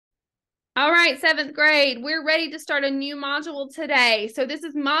All right, 7th grade, we're ready to start a new module today. So this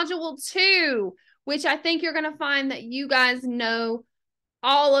is module 2, which I think you're going to find that you guys know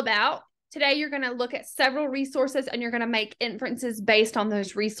all about. Today, you're going to look at several resources and you're going to make inferences based on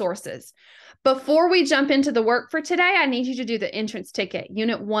those resources. Before we jump into the work for today, I need you to do the entrance ticket,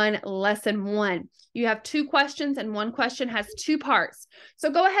 Unit 1, Lesson 1. You have 2 questions and 1 question has 2 parts.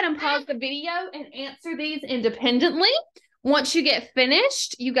 So go ahead and pause the video and answer these independently. Once you get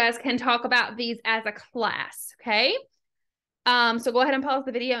finished, you guys can talk about these as a class, okay? So go ahead and pause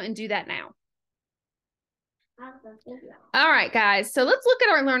the video and do that now. All right, guys, so let's look at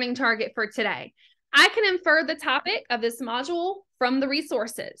our learning target for today. I can infer the topic of this module from the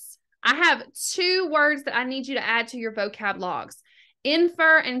resources. I have 2 words that I need you to add to your vocab logs,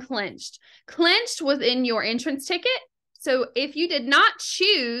 infer and clenched. Clenched was in your entrance ticket. So if you did not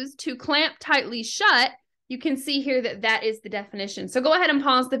choose to clamp tightly shut, you can see here that that is the definition. So go ahead and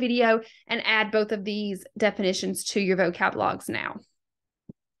pause the video and add both of these definitions to your vocab logs now.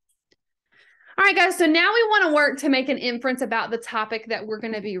 All right, guys, so now we want to work to make an inference about the topic that we're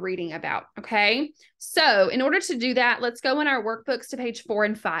going to be reading about, okay? So in order to do that, let's go in our workbooks to page 4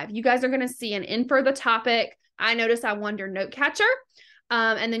 and 5. You guys are going to see an infer the topic, I notice, I wonder, note catcher,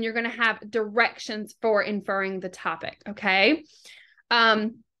 and then you're going to have directions for inferring the topic, okay?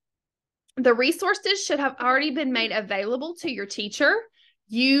 The resources should have already been made available to your teacher.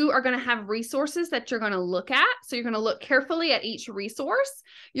 You are going to have resources that you're going to look at. So you're going to look carefully at each resource.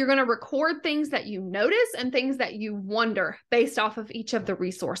 You're going to record things that you notice and things that you wonder based off of each of the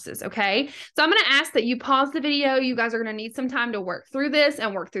resources, okay? So I'm going to ask that you pause the video. You guys are going to need some time to work through this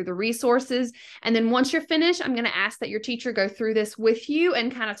and work through the resources. And then once you're finished, I'm going to ask that your teacher go through this with you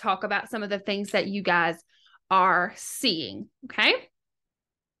and kind of talk about some of the things that you guys are seeing, okay?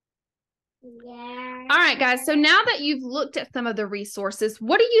 Yeah. All right, guys. So now that you've looked at some of the resources,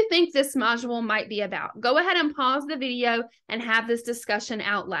 what do you think this module might be about? Go ahead and pause the video and have this discussion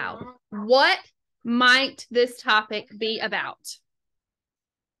out loud. What might this topic be about?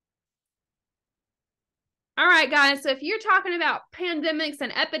 All right, guys. So if you're talking about pandemics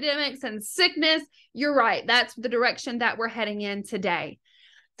and epidemics and sickness, you're right. That's the direction that we're heading in today.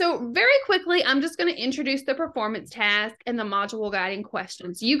 So very quickly, I'm just going to introduce the performance task and the module guiding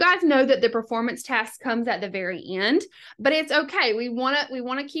questions. You guys know that the performance task comes at the very end, but it's okay. We want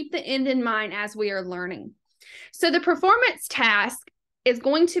to keep the end in mind as we are learning. So the performance task is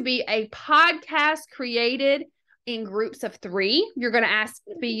going to be a podcast created in groups of 3. You're going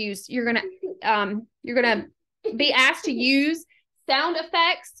to be asked to use sound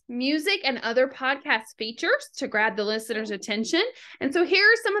effects, music, and other podcast features to grab the listener's attention. And so here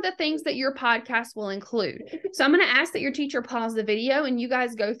are some of the things that your podcast will include. So I'm going to ask that your teacher pause the video and you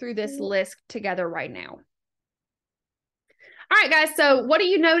guys go through this list together right now. All right, guys, so what do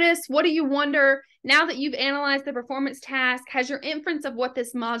you notice? What do you wonder? Now that you've analyzed the performance task, has your inference of what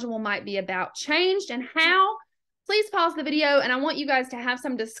this module might be about changed, and how? Please pause the video, and I want you guys to have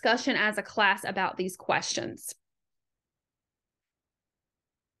some discussion as a class about these questions.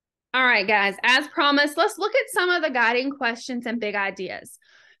 All right, guys, as promised, let's look at some of the guiding questions and big ideas.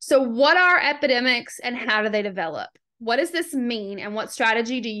 So what are epidemics and how do they develop? What does this mean and what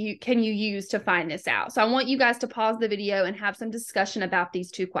strategy can you use to find this out? So I want you guys to pause the video and have some discussion about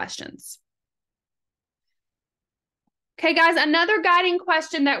these 2 questions. Okay, guys, another guiding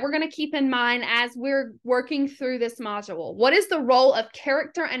question that we're going to keep in mind as we're working through this module. What is the role of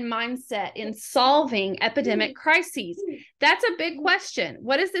character and mindset in solving epidemic crises? That's a big question.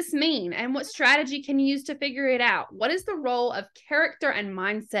 What does this mean? And what strategy can you use to figure it out? What is the role of character and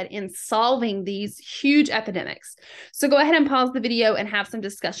mindset in solving these huge epidemics? So go ahead and pause the video and have some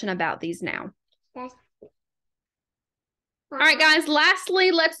discussion about these now. All right, guys,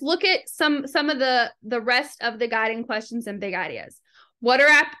 lastly, let's look at some of the rest of the guiding questions and big ideas. What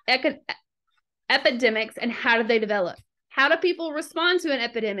are epidemics and how do they develop? How do people respond to an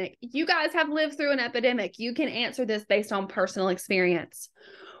epidemic? You guys have lived through an epidemic. You can answer this based on personal experience.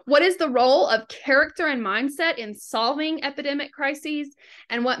 What is the role of character and mindset in solving epidemic crises?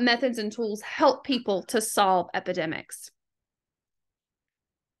 And what methods and tools help people to solve epidemics?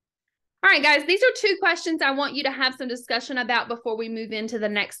 All right, guys, these are 2 questions I want you to have some discussion about before we move into the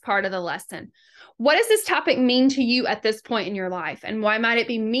next part of the lesson. What does this topic mean to you at this point in your life? And why might it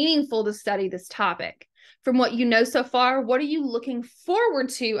be meaningful to study this topic? From what you know so far, what are you looking forward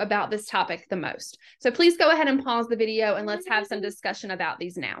to about this topic the most? So please go ahead and pause the video and let's have some discussion about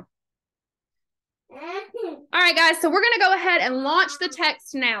these now. All right, guys, so we're going to go ahead and launch the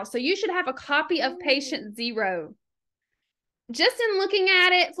text now. So you should have a copy of Patient 0. Just in looking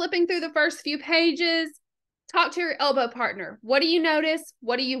at it, flipping through the first few pages, Talk to your elbow partner. What do you notice?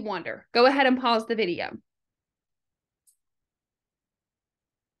 What do you wonder? Go ahead and pause the video.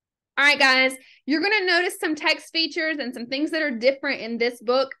 All right, guys, you're going to notice some text features and some things that are different in this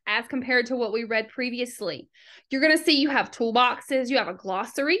book as compared to what we read previously. You're going to see you have toolboxes, you have a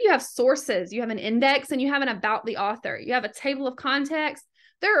glossary, you have sources, you have an index, and you have an about the author. You have a table of context.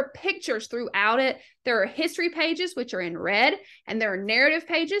 There are pictures throughout it. There are history pages, which are in red, and there are narrative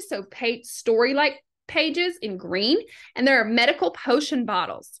pages, so story-like pages in green, and there are medical potion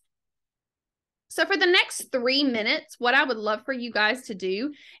bottles. So for the next 3 minutes, what I would love for you guys to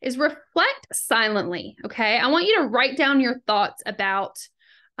do is reflect silently, okay? I want you to write down your thoughts about,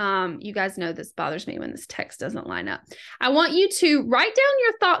 you guys know this bothers me when this text doesn't line up. I want you to write down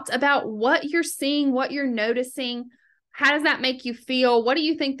your thoughts about what you're seeing, what you're noticing. How does that make you feel? What do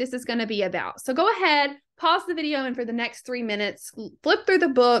you think this is going to be about? So go ahead, pause the video, and for the next 3 minutes, flip through the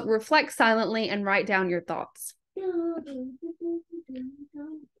book, reflect silently, and write down your thoughts.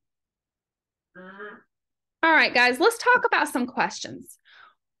 All right, guys, let's talk about some questions.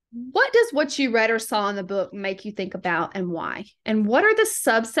 What does what you read or saw in the book make you think about, and why? And what are the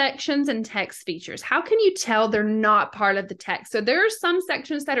subsections and text features? How can you tell they're not part of the text? So there are some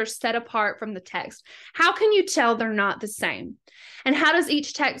sections that are set apart from the text. How can you tell they're not the same? And how does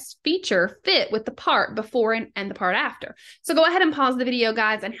each text feature fit with the part before and the part after? So go ahead and pause the video,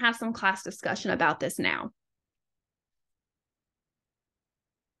 guys, and have some class discussion about this now.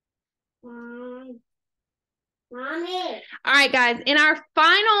 Mommy. All right, guys, in our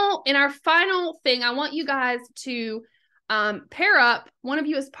final thing, I want you guys to pair up. One of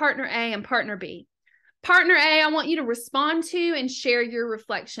you is partner A and partner B. Partner A, I want you to respond to and share your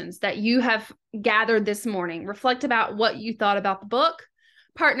reflections that you have gathered this morning. Reflect about what you thought about the book.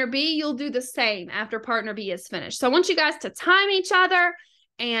 Partner B, you'll do the same after partner B is finished. So I want you guys to time each other,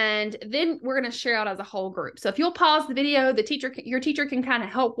 and then we're going to share out as a whole group. So if you'll pause the video, your teacher can kind of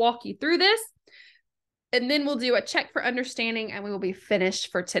help walk you through this. And then we'll do a check for understanding, and we will be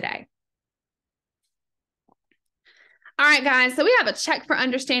finished for today. All right, guys, so we have a check for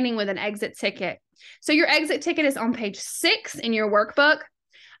understanding with an exit ticket. So your exit ticket is on page 6 in your workbook.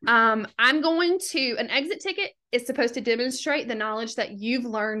 An exit ticket is supposed to demonstrate the knowledge that you've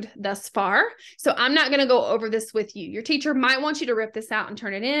learned thus far. So I'm not going to go over this with you. Your teacher might want you to rip this out and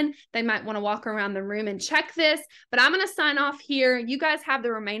turn it in. They might want to walk around the room and check this, but I'm going to sign off here. You guys have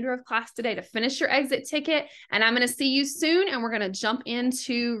the remainder of class today to finish your exit ticket, and I'm going to see you soon, and we're going to jump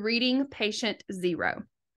into reading patient 0.